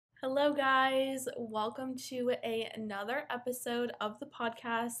Hello, guys. Welcome to another episode of the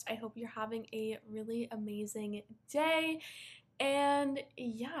podcast. I hope you're having a really amazing day. And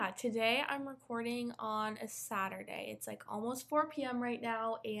yeah, today I'm recording on a Saturday. It's like almost 4 p.m. right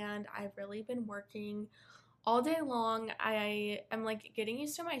now, and I've really been working all day long. I am like getting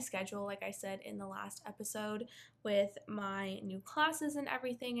used to my schedule, like I said in the last episode, with my new classes and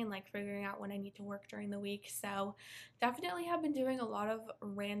everything, and like figuring out when I need to work during the week. So, definitely have been doing a lot of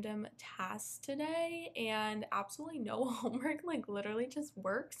random tasks today and absolutely no homework, like literally just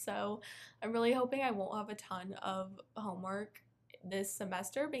work. So, I'm really hoping I won't have a ton of homework this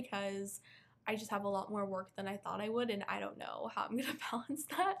semester because I just have a lot more work than I thought I would, and I don't know how I'm gonna balance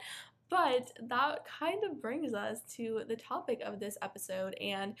that. But that kind of brings us to the topic of this episode,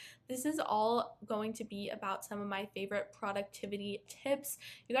 and this is all going to be about some of my favorite productivity tips.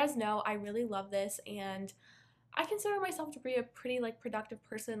 You guys know I really love this, and I consider myself to be a pretty like productive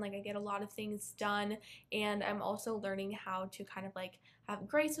person. Like I get a lot of things done, and I'm also learning how to kind of like have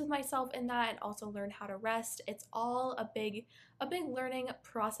grace with myself in that and also learn how to rest. It's all a big learning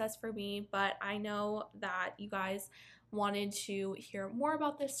process for me, but I know that you guys wanted to hear more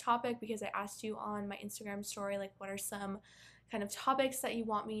about this topic because I asked you on my Instagram story like what are some kind of topics that you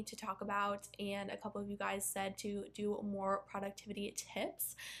want me to talk about, and a couple of you guys said to do more productivity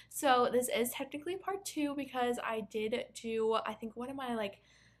tips. So this is technically part two because I did do, I think one of my like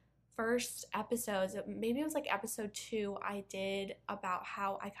first episodes, maybe it was like episode two, I did about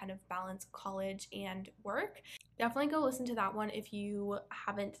how I kind of balance college and work. Definitely go listen to that one if you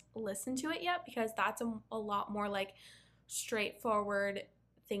haven't listened to it yet, because that's a lot more like straightforward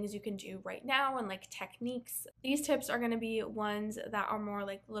things you can do right now and like techniques. These tips are going to be ones that are more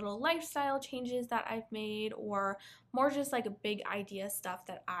like little lifestyle changes that I've made, or more just like a big idea stuff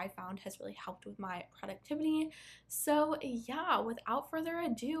that I found has really helped with my productivity. So, yeah, without further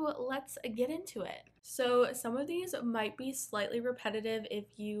ado, let's get into it. So, some of these might be slightly repetitive if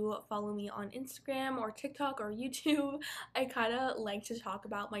you follow me on Instagram or TikTok or YouTube. I kind of like to talk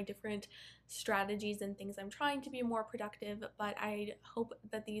about my different strategies and things I'm trying to be more productive, but I hope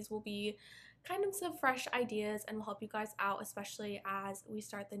that these will be kind of some fresh ideas and will help you guys out, especially as we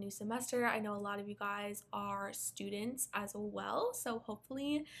start the new semester. I know a lot of you guys are students as well, so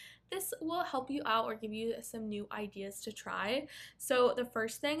hopefully this will help you out or give you some new ideas to try. So, the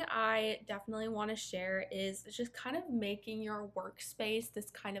first thing I definitely want to share is just kind of making your workspace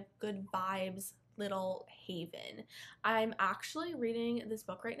this kind of good vibes little haven. I'm actually reading this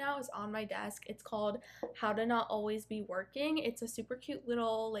book right now. It's on my desk. It's called How to Not Always Be Working. It's a super cute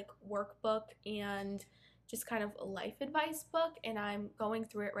little like workbook and just kind of life advice book, and I'm going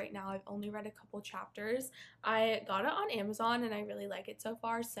through it right now. I've only read a couple chapters. I got it on Amazon and I really like it so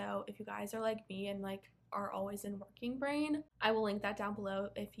far. So if you guys are like me and like are always in working brain, I will link that down below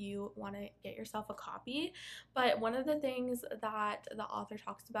if you want to get yourself a copy. But one of the things that the author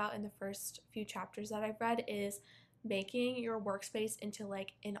talks about in the first few chapters that I've read is making your workspace into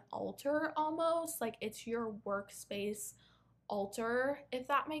like an altar almost. Like it's your workspace altar, if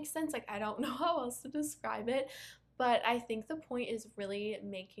that makes sense. Like I don't know how else to describe it. But I think the point is really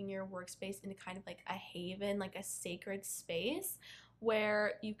making your workspace into kind of like a haven, like a sacred space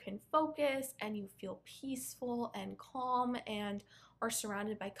where you can focus and you feel peaceful and calm and are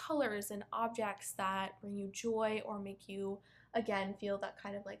surrounded by colors and objects that bring you joy or make you again feel that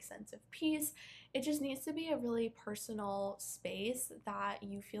kind of like sense of peace. It just needs to be a really personal space that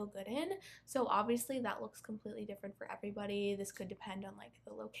you feel good in. So obviously that looks completely different for everybody. This could depend on like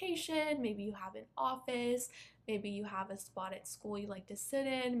the location. Maybe you have an office, maybe you have a spot at school you like to sit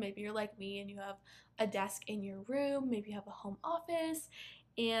in, maybe you're like me and you have a desk in your room, maybe you have a home office.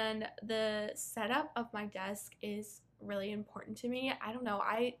 And the setup of my desk is really important to me. I don't know,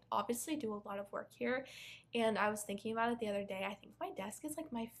 I obviously do a lot of work here, and I was thinking about it the other day. I think my desk is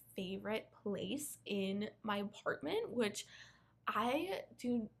like my favorite place in my apartment, which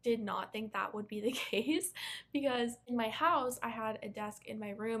did not think that would be the case, because in my house I had a desk in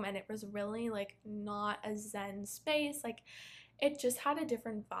my room and it was really like not a zen space. Like it just had a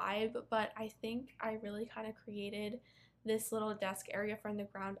different vibe, but I think I really kind of created this little desk area from the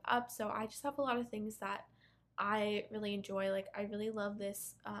ground up. So I just have a lot of things that I really enjoy. Like I really love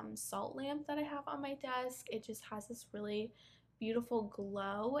this salt lamp that I have on my desk. It just has this really beautiful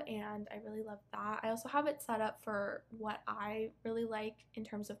glow and I really love that. I also have it set up for what I really like in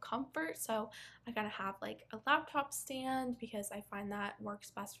terms of comfort. So I gotta have like a laptop stand because I find that works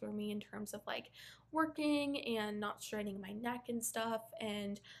best for me in terms of like working and not straining my neck and stuff.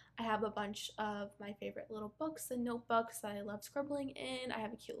 And I have a bunch of my favorite little books and notebooks that I love scribbling in. I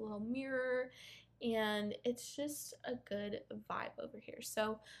have a cute little mirror and it's just a good vibe over here.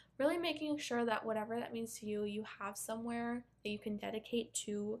 So really making sure that whatever that means to you, you have somewhere that you can dedicate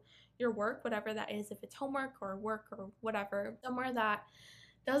to your work, whatever that is, if it's homework or work or whatever, somewhere that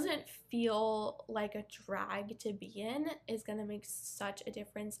doesn't feel like a drag to be in is going to make such a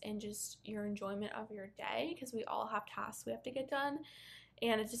difference in just your enjoyment of your day, because we all have tasks we have to get done,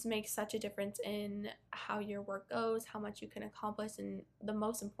 and it just makes such a difference in how your work goes, how much you can accomplish, and the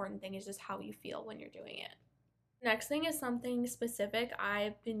most important thing is just how you feel when you're doing it. Next thing is something specific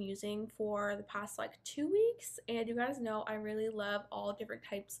I've been using for the past like 2 weeks, and you guys know I really love all different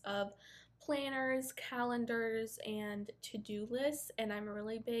types of planners, calendars, and to-do lists, and I'm a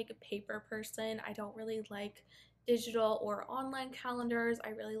really big paper person. I don't really like digital or online calendars. I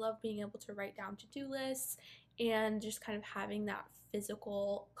really love being able to write down to-do lists, and just kind of having that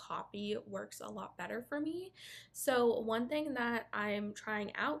physical copy works a lot better for me. So one thing that I'm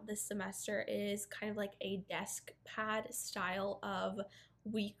trying out this semester is kind of like a desk pad style of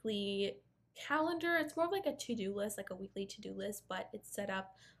weekly calendar. It's more of like a to-do list, like a weekly to-do list, but it's set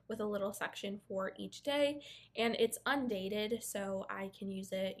up with a little section for each day, and it's undated, so I can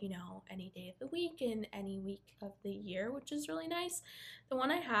use it, any day of the week and any week of the year, which is really nice. The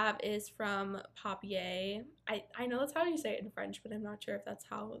one I have is from Papier. I know that's how you say it in French, but I'm not sure if that's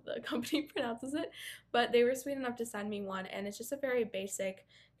how the company pronounces it, but they were sweet enough to send me one, and it's just a very basic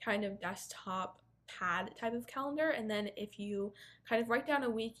kind of desktop pad type of calendar. And then if you kind of write down a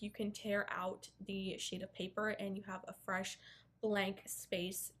week, you can tear out the sheet of paper and you have a fresh blank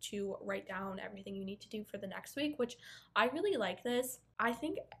space to write down everything you need to do for the next week, which I really like this. I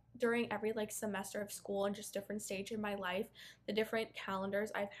think during every like semester of school and just different stage in my life, the different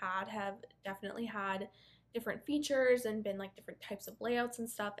calendars I've had have definitely had different features and been like different types of layouts and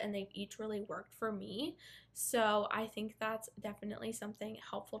stuff, and they've each really worked for me. So I think that's definitely something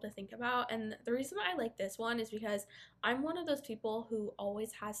helpful to think about. And the reason I like this one is because I'm one of those people who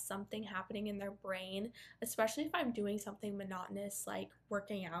always has something happening in their brain, especially if I'm doing something monotonous like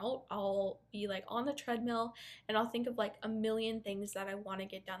working out. I'll be like on the treadmill and I'll think of like a million things that I want to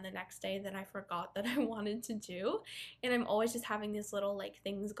get done the next day that I forgot that I wanted to do. And I'm always just having these little like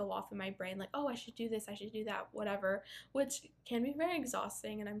things go off in my brain, like, oh, I should do this, I should do that, whatever, which can be very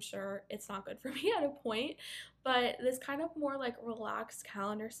exhausting, and I'm sure it's not good for me at a point. But this kind of more like relaxed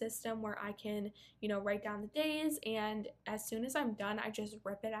calendar system where I can, write down the days, and as soon as I'm done, I just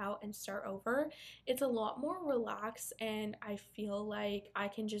rip it out and start over. It's a lot more relaxed, and I feel like I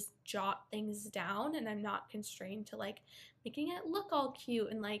can just jot things down and I'm not constrained to like making it look all cute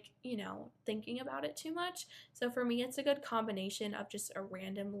and like, thinking about it too much. So for me, it's a good combination of just a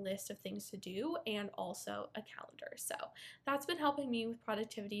random list of things to do and also a calendar. So that's been helping me with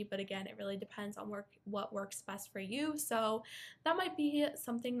productivity, but again, it really depends on what works best for you. So that might be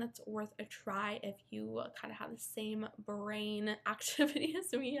something that's worth a try if you kind of have the same brain activity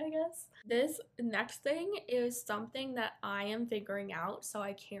as me, I guess. This next thing is something that I am figuring out, so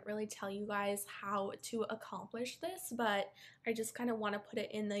I can't really tell you guys how to accomplish this, but I just kind of want to put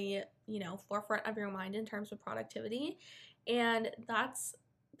it in the, forefront of your mind in terms of productivity. And that's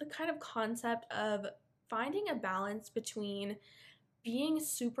the kind of concept of finding a balance between being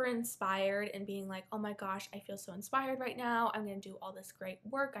super inspired and being like, oh my gosh, I feel so inspired right now, I'm going to do all this great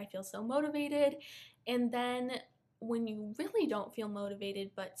work, I feel so motivated. And then when you really don't feel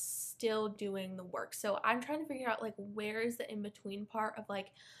motivated but still doing the work. So I'm trying to figure out like where is the in between part of like,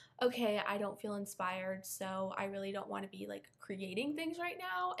 okay, I don't feel inspired, so I really don't want to be like creating things right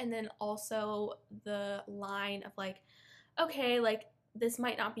now. And then also the line of like, okay, like this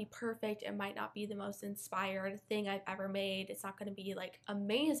might not be perfect, it might not be the most inspired thing I've ever made, it's not going to be like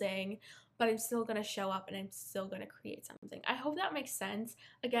amazing, but I'm still going to show up and I'm still going to create something. I hope that makes sense.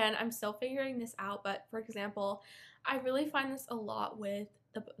 Again, I'm still figuring this out, but for example, I really find this a lot with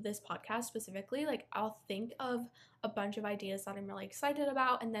this podcast specifically. Like I'll think of a bunch of ideas that I'm really excited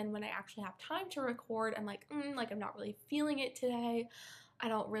about, and then when I actually have time to record, I'm like, like I'm not really feeling it today. I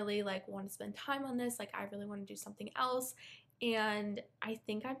don't really like want to spend time on this. Like I really want to do something else. And I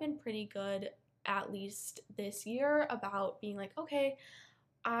think I've been pretty good, at least this year, about being like, okay,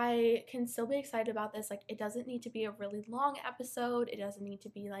 I can still be excited about this. Like, it doesn't need to be a really long episode. It doesn't need to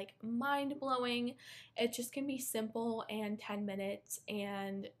be like mind blowing. It just can be simple and 10 minutes.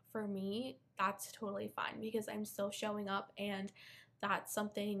 And for me, that's totally fine because I'm still showing up, and that's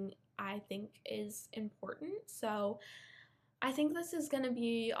something I think is important. So I think this is going to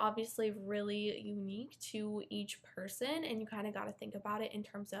be obviously really unique to each person, and you kind of got to think about it in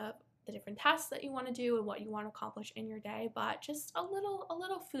terms of the different tasks that you want to do and what you want to accomplish in your day, but just a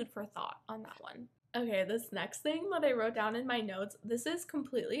little food for thought on that one. Okay, this next thing that I wrote down in my notes, this is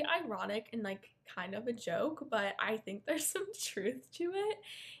completely ironic and like kind of a joke, but I think there's some truth to it.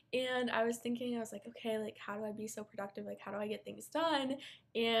 And I was thinking, I was like, okay, like, how do I be so productive? Like, how do I get things done?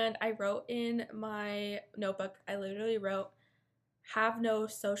 And I wrote in my notebook, I literally wrote, have no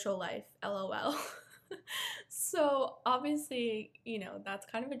social life, lol. So obviously, that's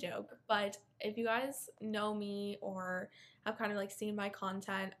kind of a joke, but if you guys know me or have kind of like seen my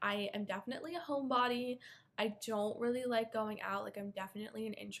content, I am definitely a homebody. I don't really like going out. Like, I'm definitely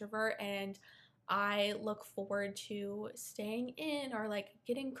an introvert, and I look forward to staying in or like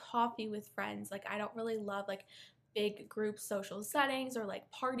getting coffee with friends. Like, I don't really love like big group social settings or like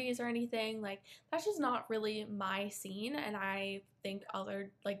parties or anything. Like, that's just not really my scene, and I think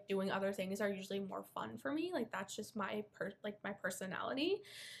other like doing other things are usually more fun for me. Like, that's just my personality.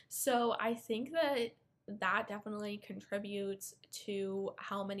 So I think that definitely contributes to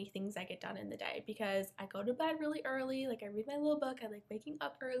how many things I get done in the day, because I go to bed really early, like I read my little book, I like waking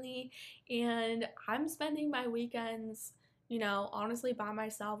up early, and I'm spending my weekends, honestly by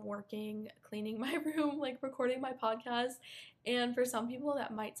myself, working, cleaning my room, like recording my podcast. And for some people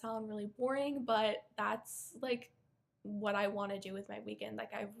that might sound really boring, but that's like what I want to do with my weekend.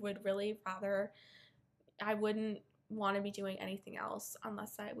 Like, I wouldn't want to be doing anything else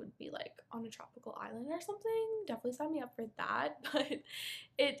unless I would be like on a tropical island or something. Definitely sign me up for that. But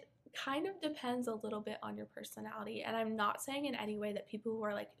it kind of depends a little bit on your personality. And I'm not saying in any way that people who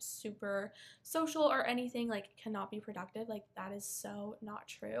are like super social or anything like cannot be productive. Like, that is so not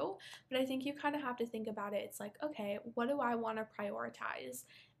true. But I think you kind of have to think about it. It's like, okay, what do I want to prioritize?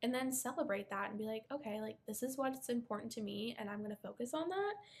 And then celebrate that and be like, okay, like, this is what's important to me, and I'm going to focus on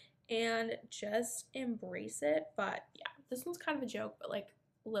that and just embrace it. But yeah, this one's kind of a joke, but like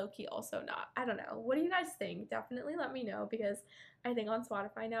low key also not. I don't know. What do you guys think? Definitely let me know, because I think on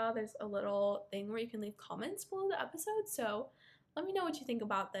Spotify now there's a little thing where you can leave comments below the episode. So let me know what you think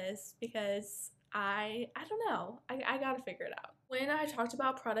about this, because I don't know. I gotta figure it out. When I talked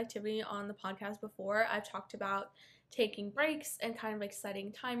about productivity on the podcast before, I've talked about taking breaks and kind of like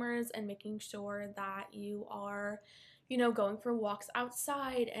setting timers and making sure that you are going for walks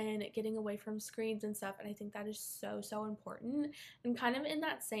outside and getting away from screens and stuff. And I think that is so, so important. And kind of in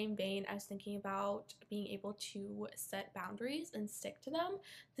that same vein, I was thinking about being able to set boundaries and stick to them.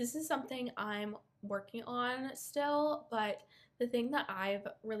 This is something I'm working on still, but the thing that I've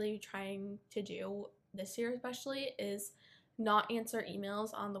really trying to do this year, especially, is not answer emails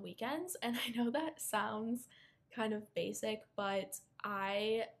on the weekends. And I know that sounds kind of basic, but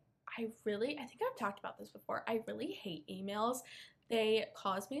I think I've talked about this before. I really hate emails. They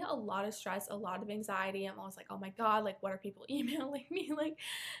cause me a lot of stress, a lot of anxiety. I'm always like, oh my God, like, what are people emailing me? Like,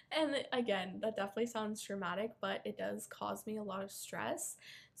 and again, that definitely sounds dramatic, but it does cause me a lot of stress.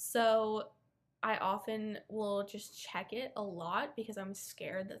 So I often will just check it a lot because I'm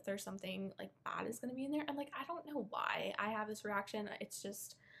scared that there's something like bad is going to be in there. And like, I don't know why I have this reaction. It's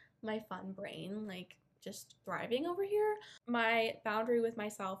just my fun brain, like, just thriving over here. My boundary with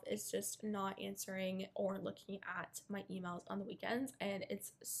myself is just not answering or looking at my emails on the weekends, and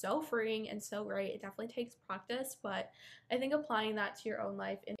it's so freeing and so great. It definitely takes practice, but I think applying that to your own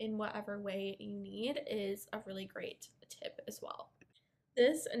life in whatever way you need is a really great tip as well.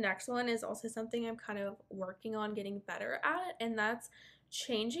 This next one is also something I'm kind of working on getting better at, and that's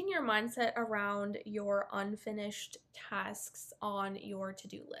changing your mindset around your unfinished tasks on your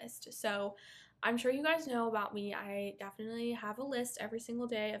to-do list. So, I'm sure you guys know about me. I definitely have a list every single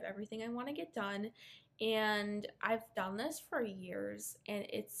day of everything I want to get done. And I've done this for years. And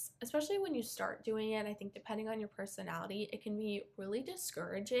it's, especially when you start doing it, I think depending on your personality, it can be really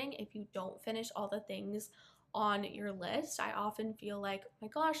discouraging if you don't finish all the things on your list. I often feel like, oh my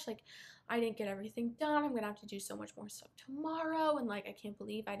gosh, like, I didn't get everything done. I'm gonna have to do so much more stuff tomorrow. And like, I can't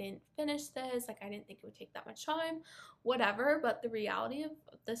believe I didn't finish this. Like, I didn't think it would take that much time, whatever. But the reality of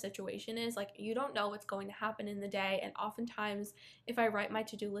the situation is, like, you don't know what's going to happen in the day. And oftentimes, if I write my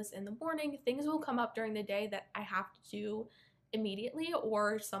to do list in the morning, things will come up during the day that I have to do immediately,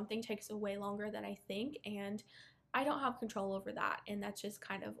 or something takes way longer than I think. And I don't have control over that, and that's just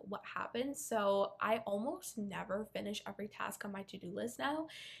kind of what happens. So I almost never finish every task on my to-do list now,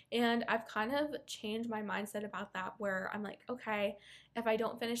 and I've kind of changed my mindset about that, where I'm like, okay, if I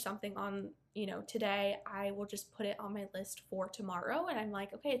don't finish something on, today, I will just put it on my list for tomorrow, and I'm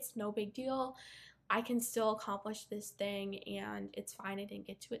like, okay, it's no big deal. I can still accomplish this thing, and it's fine. I didn't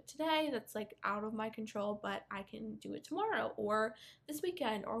get to it today. That's like out of my control, but I can do it tomorrow or this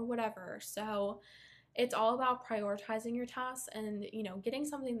weekend or whatever. So it's all about prioritizing your tasks, and getting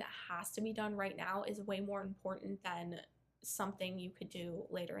something that has to be done right now is way more important than something you could do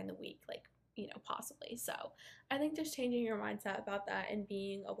later in the week, like, possibly. So I think just changing your mindset about that and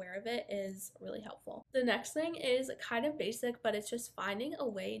being aware of it is really helpful. The next thing is kind of basic, but it's just finding a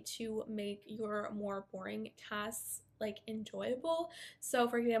way to make your more boring tasks like enjoyable. So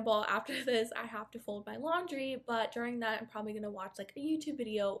for example, after this I have to fold my laundry, but during that I'm probably going to watch like a YouTube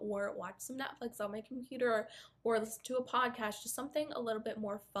video or watch some Netflix on my computer or listen to a podcast, just something a little bit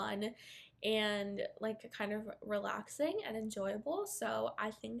more fun and like kind of relaxing and enjoyable. So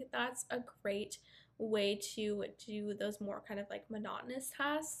I think that's a great way to do those more kind of like monotonous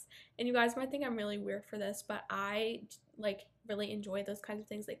tasks. And you guys might think I'm really weird for this, but I like really enjoy those kinds of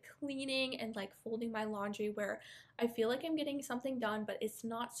things like cleaning and like folding my laundry where I feel like I'm getting something done, but it's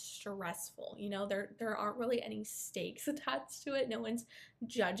not stressful. You know, there aren't really any stakes attached to it. No one's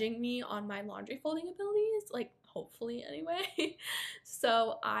judging me on my laundry folding abilities, like hopefully anyway.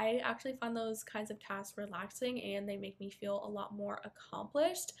 So I actually find those kinds of tasks relaxing and they make me feel a lot more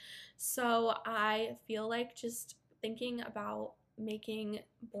accomplished. So I feel like just thinking about making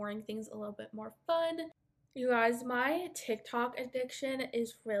boring things a little bit more fun. You guys, my TikTok addiction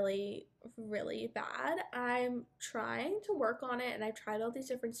is really, really bad. I'm trying to work on it and I've tried all these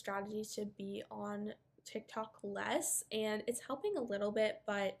different strategies to be on TikTok less, and it's helping a little bit,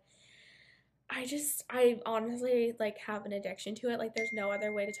 but I honestly like have an addiction to it. Like, there's no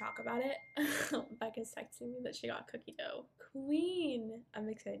other way to talk about it. Becca's texting me that she got cookie dough. Queen. I'm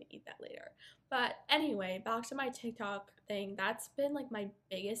excited to eat that later. But anyway, back to my TikTok thing. That's been like my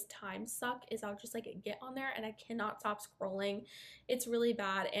biggest time suck is I'll just like get on there and I cannot stop scrolling. It's really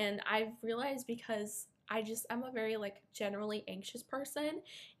bad. And I've realized because I'm a very like generally anxious person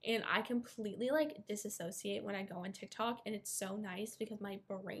and I completely like disassociate when I go on TikTok, and it's so nice because my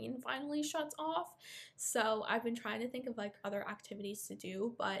brain finally shuts off. So I've been trying to think of like other activities to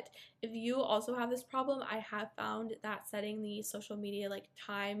do, but if you also have this problem, I have found that setting the social media like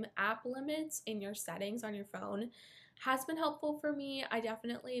time app limits in your settings on your phone has been helpful for me. I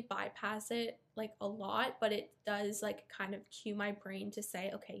definitely bypass it like a lot, but it does like kind of cue my brain to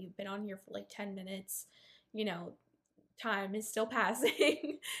say, okay, you've been on here for like 10 minutes, you know, time is still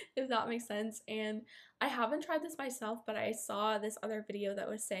passing, if that makes sense. And I haven't tried this myself, but I saw this other video that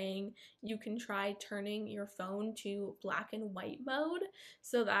was saying you can try turning your phone to black and white mode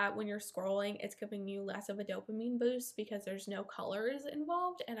so that when you're scrolling, it's giving you less of a dopamine boost because there's no colors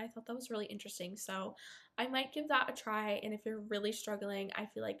involved. And I thought that was really interesting. So I might give that a try. And if you're really struggling, I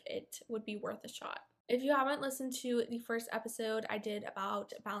feel like it would be worth a shot. If you haven't listened to the first episode I did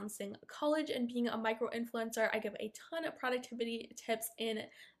about balancing college and being a micro influencer, I give a ton of productivity tips in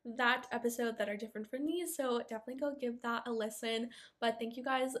that episode that are different from these, so definitely go give that a listen. But thank you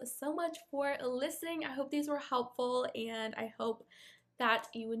guys so much for listening. I hope these were helpful and I hope that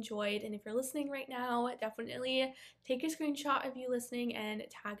you enjoyed. And if you're listening right now, definitely take a screenshot of you listening and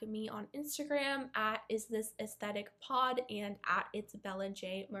tag me on Instagram at isthisaestheticpod and at it's Bella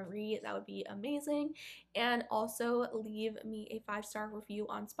J Marie. That would be amazing. And also leave me a 5-star review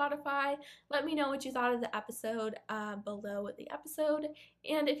on Spotify. Let me know what you thought of the episode below the episode.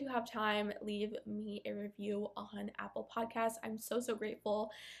 And if you have time, leave me a review on Apple Podcasts. I'm so grateful.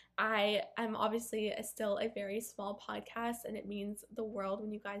 I am obviously still a very small podcast and it means the world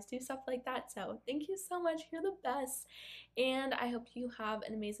when you guys do stuff like that. So thank you so much. You're the best. And I hope you have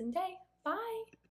an amazing day. Bye.